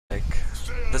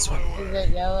this one? Is that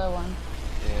yellow one?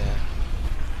 Yeah.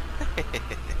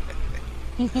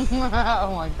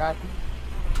 Oh my god.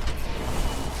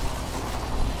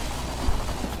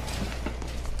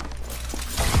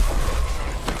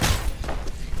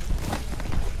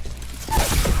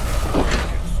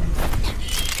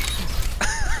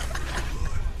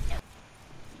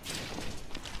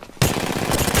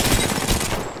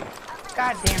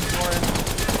 Goddamn Forrest.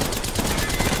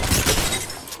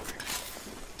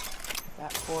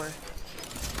 That Forrest.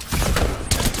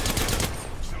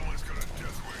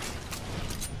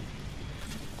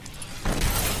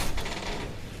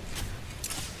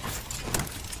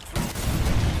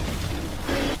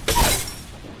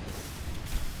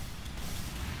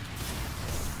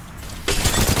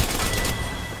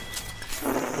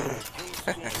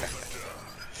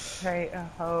 Straight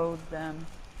hold them.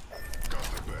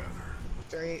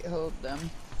 Straight hold them.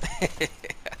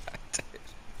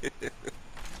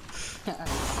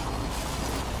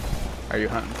 Are you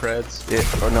hunting Preds? Yeah.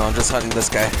 Oh no, I'm just hunting this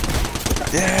guy.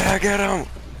 Yeah, get him!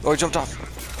 Oh, he jumped off.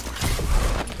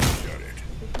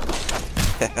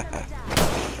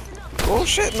 Oh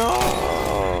shit,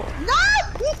 no! No!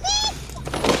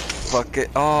 Fuck it.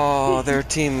 Oh, they're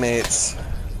teammates.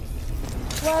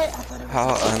 What? I thought it was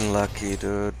How unlucky,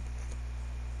 dude.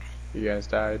 You guys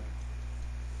died.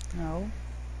 No.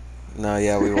 No,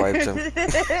 yeah, we wiped him. It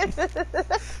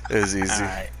was easy.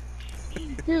 Alright.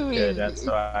 Good, that's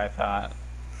what I thought.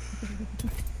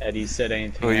 Eddie said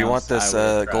anything. Oh, you want else,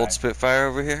 this gold Spitfire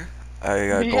over here? I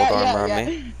got gold armor on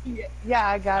me. Yeah,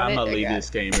 I got I'm it. gonna leave this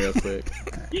game real quick.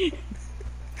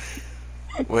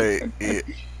 Wait,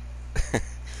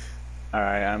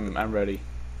 Alright, I'm ready.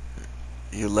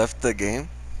 you left the game?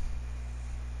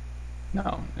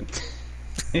 No.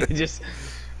 It just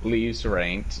leaves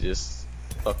ranked. Just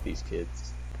fuck these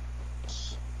kids.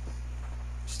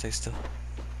 Stay still.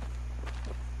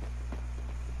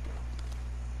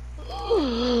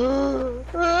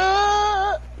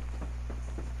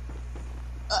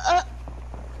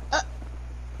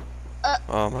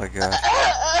 Oh my god.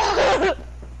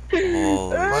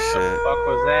 Holy What shit. the fuck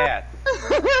was that?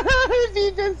 Have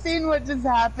you just seen what just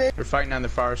happened? We're fighting on the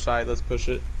far side. Let's push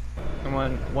it.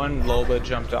 One Loba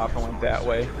jumped off and went that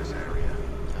way,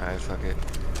 Alright, fuck it.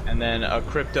 and then a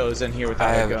Crypto's in here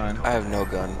without a gun. I have no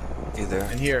gun either.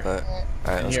 In here. But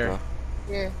alright, let's here. go.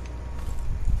 Here.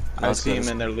 No, I it's see good,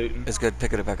 him in there looting. It's good,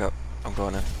 pick it back up. I'm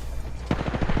going in.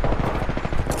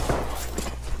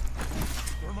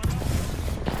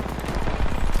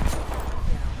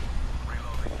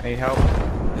 I need help.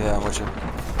 Yeah, I'm with you.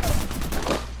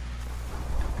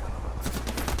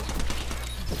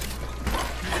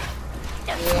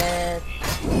 Yeah.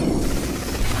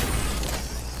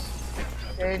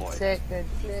 Good shit, good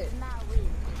shit.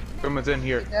 Someone's in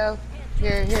here. Go.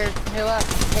 Here, heal up.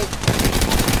 Hey.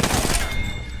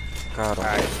 Got him.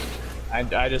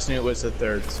 Alright. I just knew it was the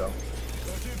third, so.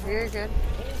 You're good.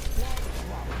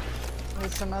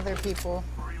 There's some other people.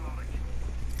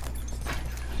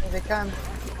 Here they come.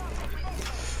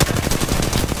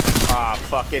 Ah,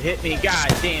 fuck, it hit me. God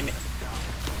damn it.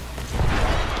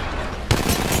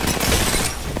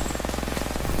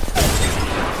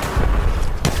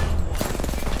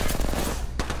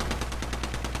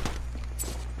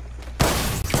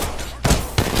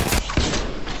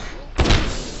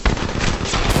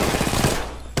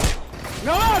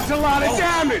 No, that's a lot of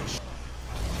damage!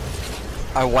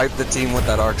 I wiped the team with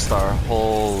that arc star.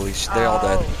 Holy shit, they're all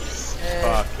dead. Shit.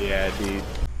 Fuck yeah, dude.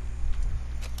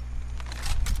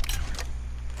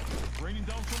 Raining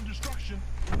down some destruction.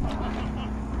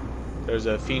 There's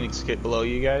a Phoenix kit below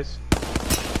you guys.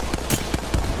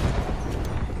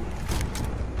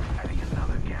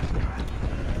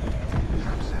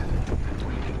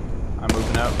 I'm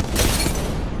moving up.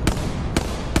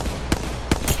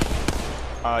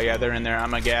 Oh yeah, they're in there. I'm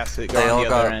gonna gas it. Go They on all the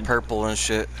other got end. purple and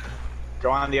shit.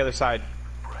 Go on the other side.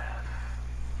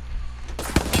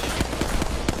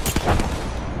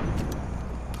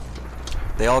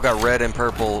 They all got red and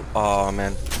purple. Oh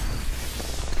man.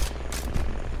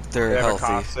 They're They have a healthy.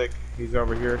 Caustic. He's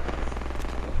over here.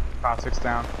 Caustic's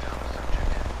down.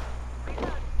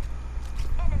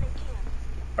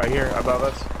 Right here, above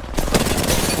us.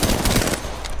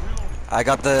 I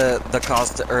got the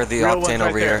cost or the Real one's octane right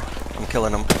over there. here. I'm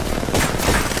killing them.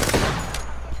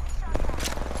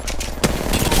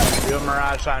 Real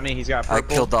Mirage on me. He's got purple. I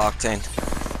killed the octane.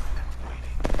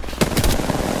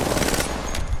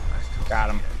 Got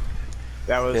him.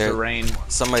 That was Yeah. the rain.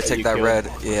 Somebody take you that killed.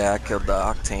 red. Yeah, I killed the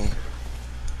octane.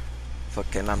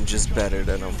 Fucking, I'm just better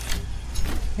than them.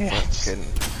 Yeah. Fucking.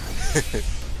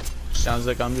 Sounds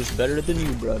like I'm just better than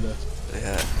you, brother.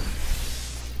 Yeah.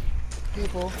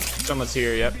 people. Someone's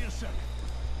here. Yep.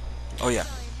 Oh yeah.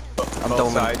 I'm Both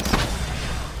doming. sides.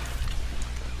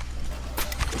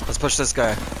 Let's push this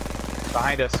guy.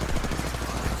 Behind us.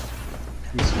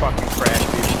 He's fucking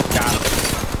crashed, dude. Got him.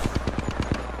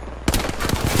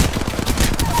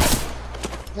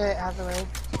 Hit Hathaway.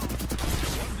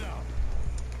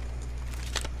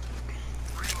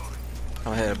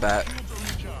 I'm hit a bat.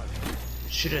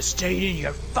 Should have stayed in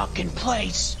your fucking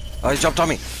place. Oh, he jumped on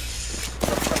me.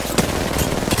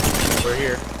 We're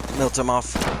here. Milt him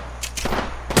off.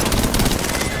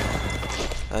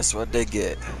 That's what they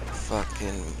get.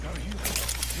 Fucking.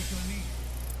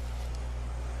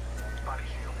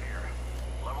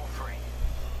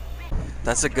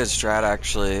 That's a good strat,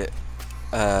 actually.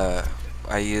 I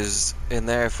use in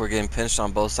there if we're getting pinched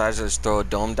on both sides, just throw a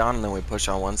dome down and then we push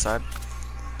on one side.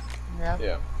 Yep.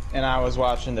 Yeah. And I was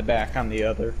watching the back on the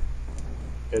other,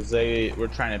 because they were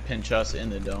trying to pinch us in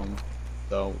the dome,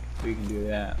 so we can do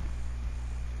that.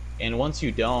 And once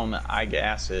you dome, I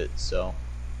gas it, so.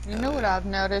 You know what I've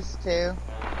noticed too?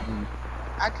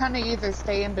 I kind of either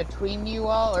stay in between you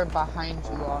all or behind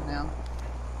you all now.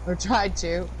 Or try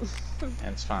to.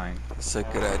 That's fine. It's a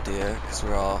good idea, because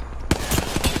we're all...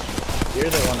 You're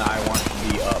the one that I want to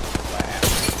be up last.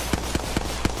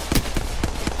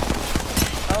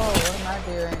 Oh, what am I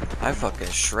doing? I fucking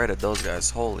shredded those guys.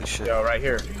 Holy shit. Yo, right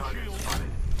here.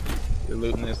 You're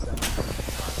looting this thing.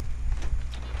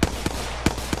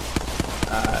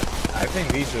 I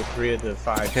think these are 3 of the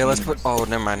 5. Okay, let's put... Oh,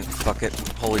 never mind. Fuck it.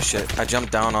 Holy shit. I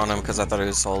jumped down on him because I thought he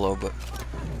was solo, but...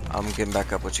 I'm getting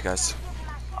back up with you guys.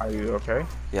 Are you okay?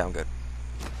 Yeah, I'm good.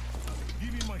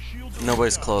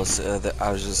 Nobody's close.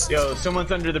 I was just... Yo,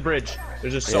 someone's under the bridge.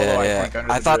 There's a solo, I think,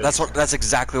 under the thought bridge. that's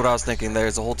exactly what I was thinking.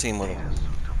 There's a whole team with him.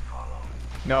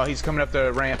 No, he's coming up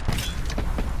the ramp.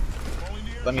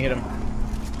 Let me hit him.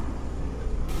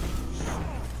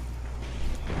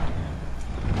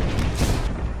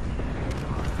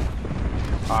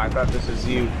 Oh, I thought this was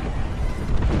you.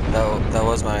 That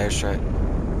was my airstrike.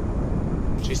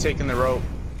 She's taking the rope.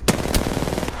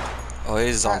 Oh,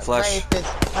 he's on That flesh. rape is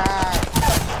bad.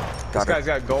 This guy's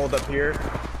got gold up here.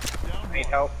 Need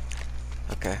help.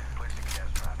 Okay.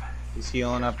 He's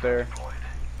healing up there.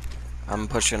 I'm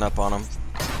pushing up on him.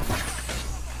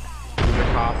 He's a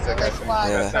caustic, I think. Yeah.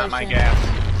 That's not my gas.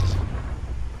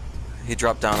 He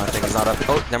dropped down. I think he's not up.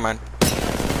 Oh, never mind.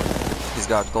 He's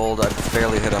got gold. I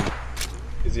barely hit him.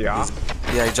 Is he off?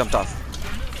 Yeah, he jumped off.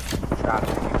 Got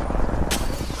him.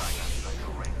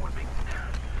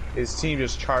 His team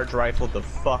just charge rifled the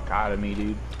fuck out of me,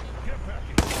 dude.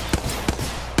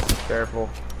 Careful.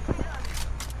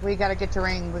 We gotta get to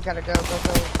ring. We gotta go, go,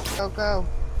 go, go, go.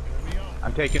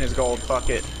 I'm taking his gold. Fuck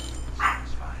it.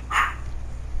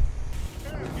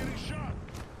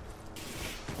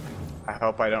 I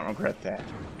hope I don't regret that.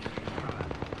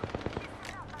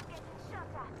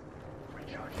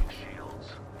 Recharging shields.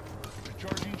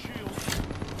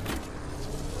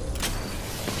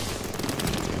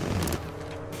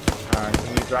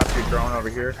 Can you drop your drone over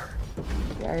here?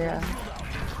 Yeah, yeah.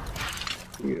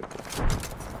 Beautiful.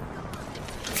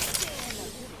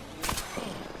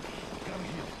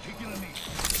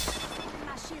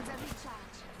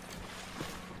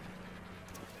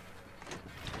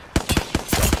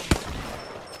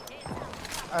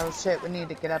 Oh shit, we need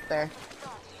to get up there.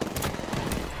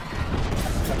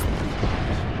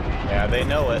 Yeah, they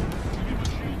know it.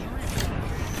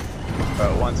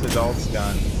 But once his ult's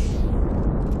done.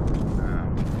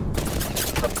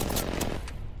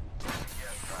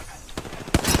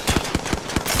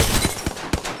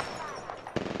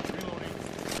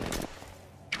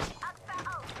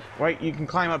 Wait, you can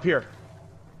climb up here.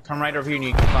 Come right over here and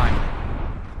you can climb.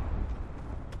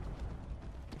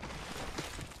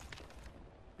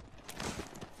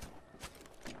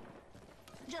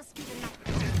 Just giving up.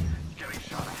 Getting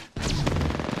shot at.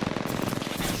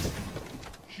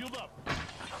 Shield up.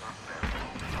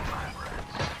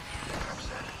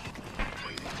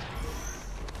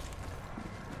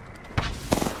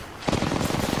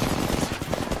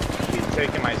 He's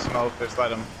taking my smoke, just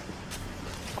let him.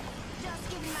 Just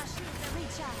giving my shields a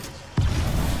recharge.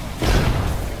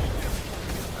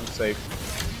 I'm safe.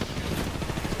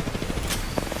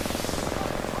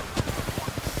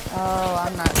 Oh,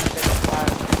 I'm not in a good spot.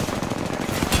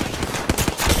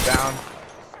 Down.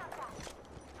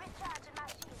 Recharging my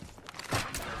shields.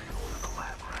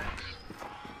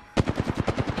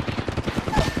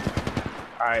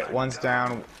 Alright, one's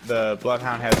down. The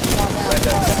Bloodhound has red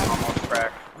dot almost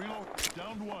cracked. Reload.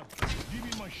 Down to 1. Give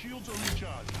me my shields are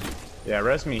recharged. Yeah,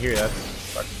 rest me here. That's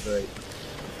fucking great.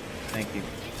 Thank you.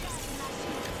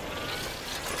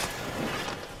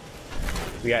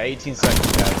 We got 18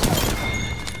 seconds, guys.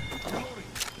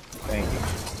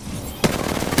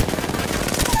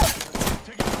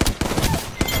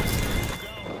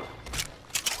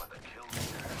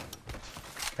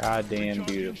 goddamn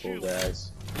beautiful,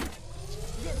 guys.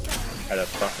 Try to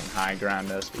fucking high ground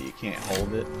us, but you can't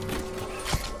hold it.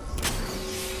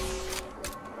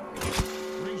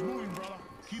 Rings moving, brother.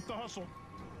 Keep the hustle.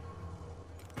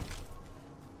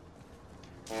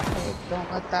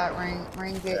 Don't let that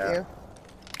ring get Yeah. you.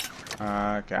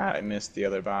 God, I missed the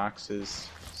other boxes.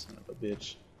 Son of a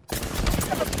bitch.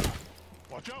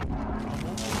 Watch out.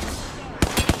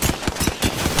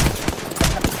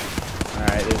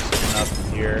 Alright, there's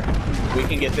nothing here. We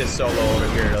can get this solo over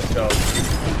here. Let's go.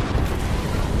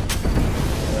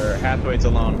 Hathaway's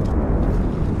alone.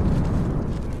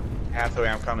 Hathaway,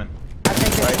 I'm coming. I think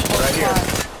it's Right here.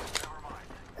 spot.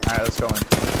 Alright, let's go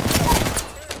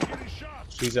in. Getting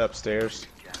shots. She's upstairs.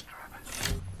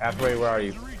 Hathaway, where are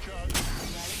you?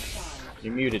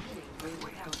 You're muted.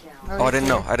 Oh, I didn't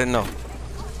know. I didn't know.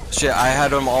 Shit, I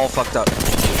had them all fucked up.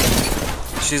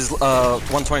 She's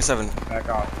 127. Back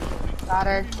off. Got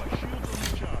her.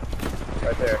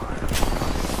 Right there.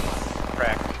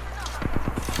 Crack.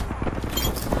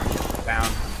 Down.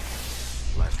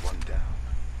 Last one down.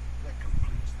 That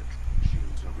completes the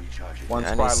shields are recharging. One Yeah,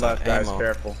 I need squad some left, guys. ammo.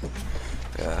 Careful.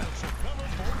 Yeah.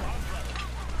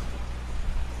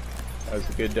 That was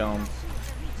a good dome.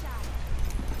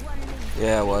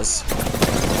 Yeah, it was.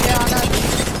 Yeah, on us.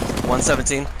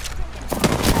 117.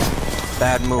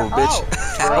 Bad move, bitch.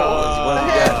 Hell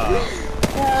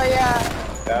yeah.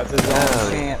 That was his Hell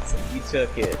own yeah. chance. He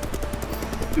took it.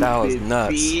 That was Stupid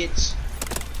nuts. Bitch.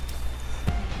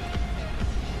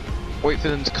 Wait for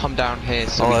them to come down here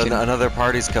so Oh, we and can. another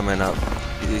party's coming up.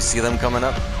 You see them coming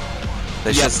up?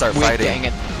 They Yeah, should start we're fighting. getting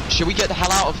it. Should we get the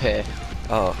hell out of here?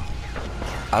 Oh,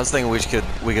 I was thinking we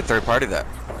could third party that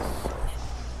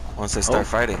once they start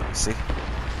fighting. See,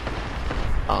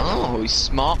 Oh,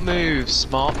 smart move,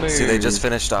 smart move. see, they just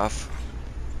finished off.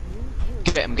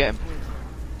 Get him, get him.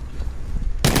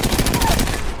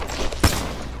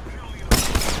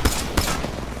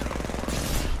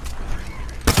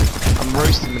 I'm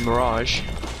roasting the Mirage.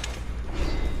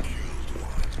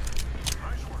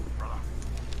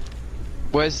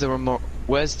 Where's the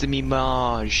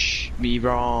Mirage?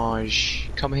 Mirage,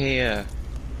 come here,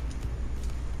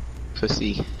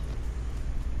 pussy.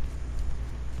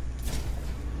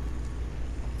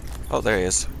 Oh, there he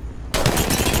is.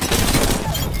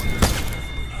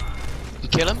 You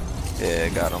kill him? Yeah,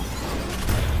 got him.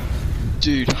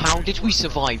 Dude, how did we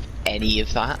survive any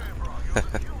of that?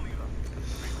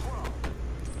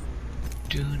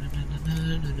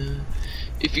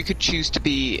 If you could choose to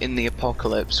be in the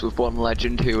apocalypse with one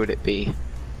legend, who would it be?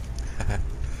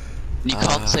 You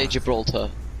can't say Gibraltar.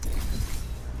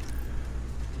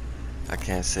 I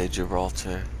can't say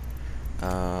Gibraltar.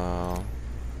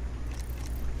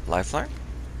 Lifeline?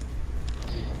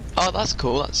 Oh, that's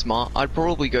cool, that's smart. I'd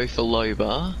probably go for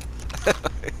Loba.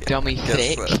 Dummy Guess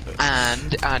thick, so.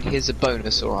 and here's a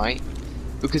bonus, alright?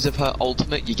 Because of her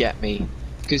ultimate, you get me.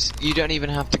 Because you don't even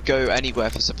have to go anywhere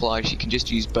for supplies, you can just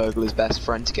use Burglar's best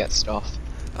friend to get stuff.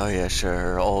 Oh yeah, sure.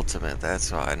 Her ultimate.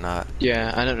 That's why not.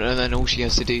 Yeah, and then all she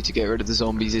has to do to get rid of the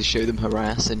zombies is show them her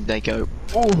ass, and they go,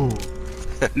 "Ooh,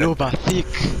 Loba thick."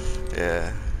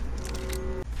 Yeah.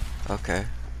 Okay.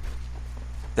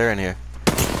 They're in here.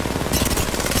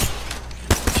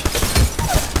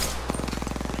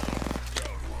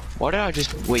 Why did I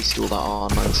just waste all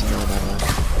that R99 ammo?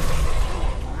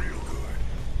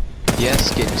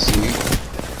 Yes, skin suit.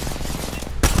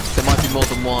 There might be more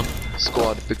than one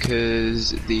squad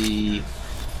because the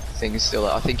thing is still.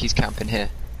 I think he's camping here.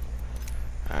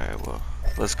 All right. Well,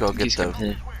 let's go get He's the camping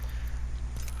here.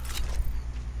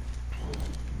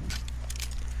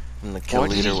 and the kill Why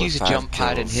did leader he with use a 5 jump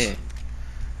pad in kills. here?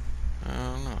 I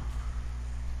don't know.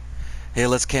 Hey,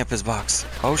 let's camp his box.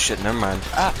 Oh shit, never mind.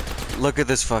 Ah, Look at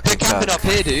this they're fucking camping cuck.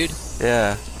 up here, dude.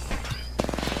 Yeah.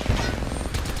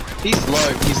 He's low.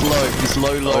 He's low. He's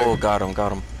low. Oh, got him,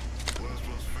 got him.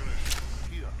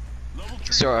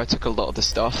 Sorry, I took a lot of the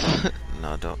stuff.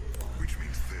 No, don't.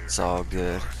 It's all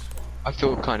good. I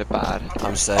feel kind of bad.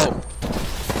 I'm sad. Oh.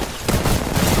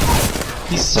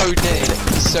 He's so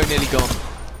nearly gone.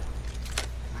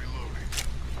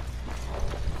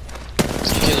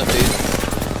 Just kill him, dude.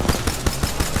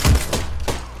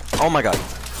 Oh my god.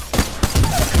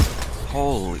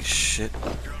 Holy shit.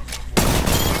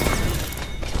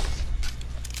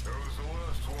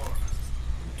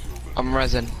 I'm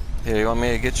resin. Here, you want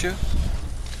me to get you?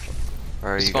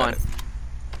 Or It's you got fine.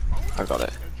 it? I got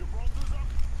it.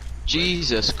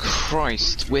 Jesus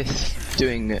Christ, with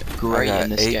doing I great got in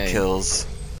this 8 game. kills.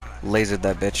 Lasered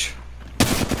that bitch.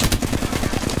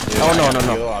 Dude, Oh, I no, got no, a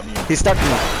no. kill on you. He stuck me.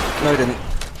 No, he didn't.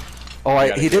 Oh, got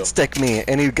a he kill. did stick me,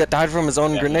 and he died from his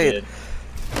own Yeah, he grenade.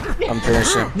 did. I'm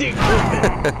finishing.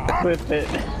 Clip it.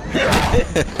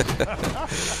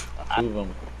 Move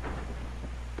him.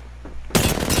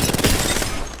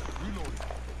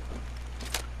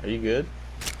 Are you good?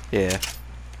 Yeah.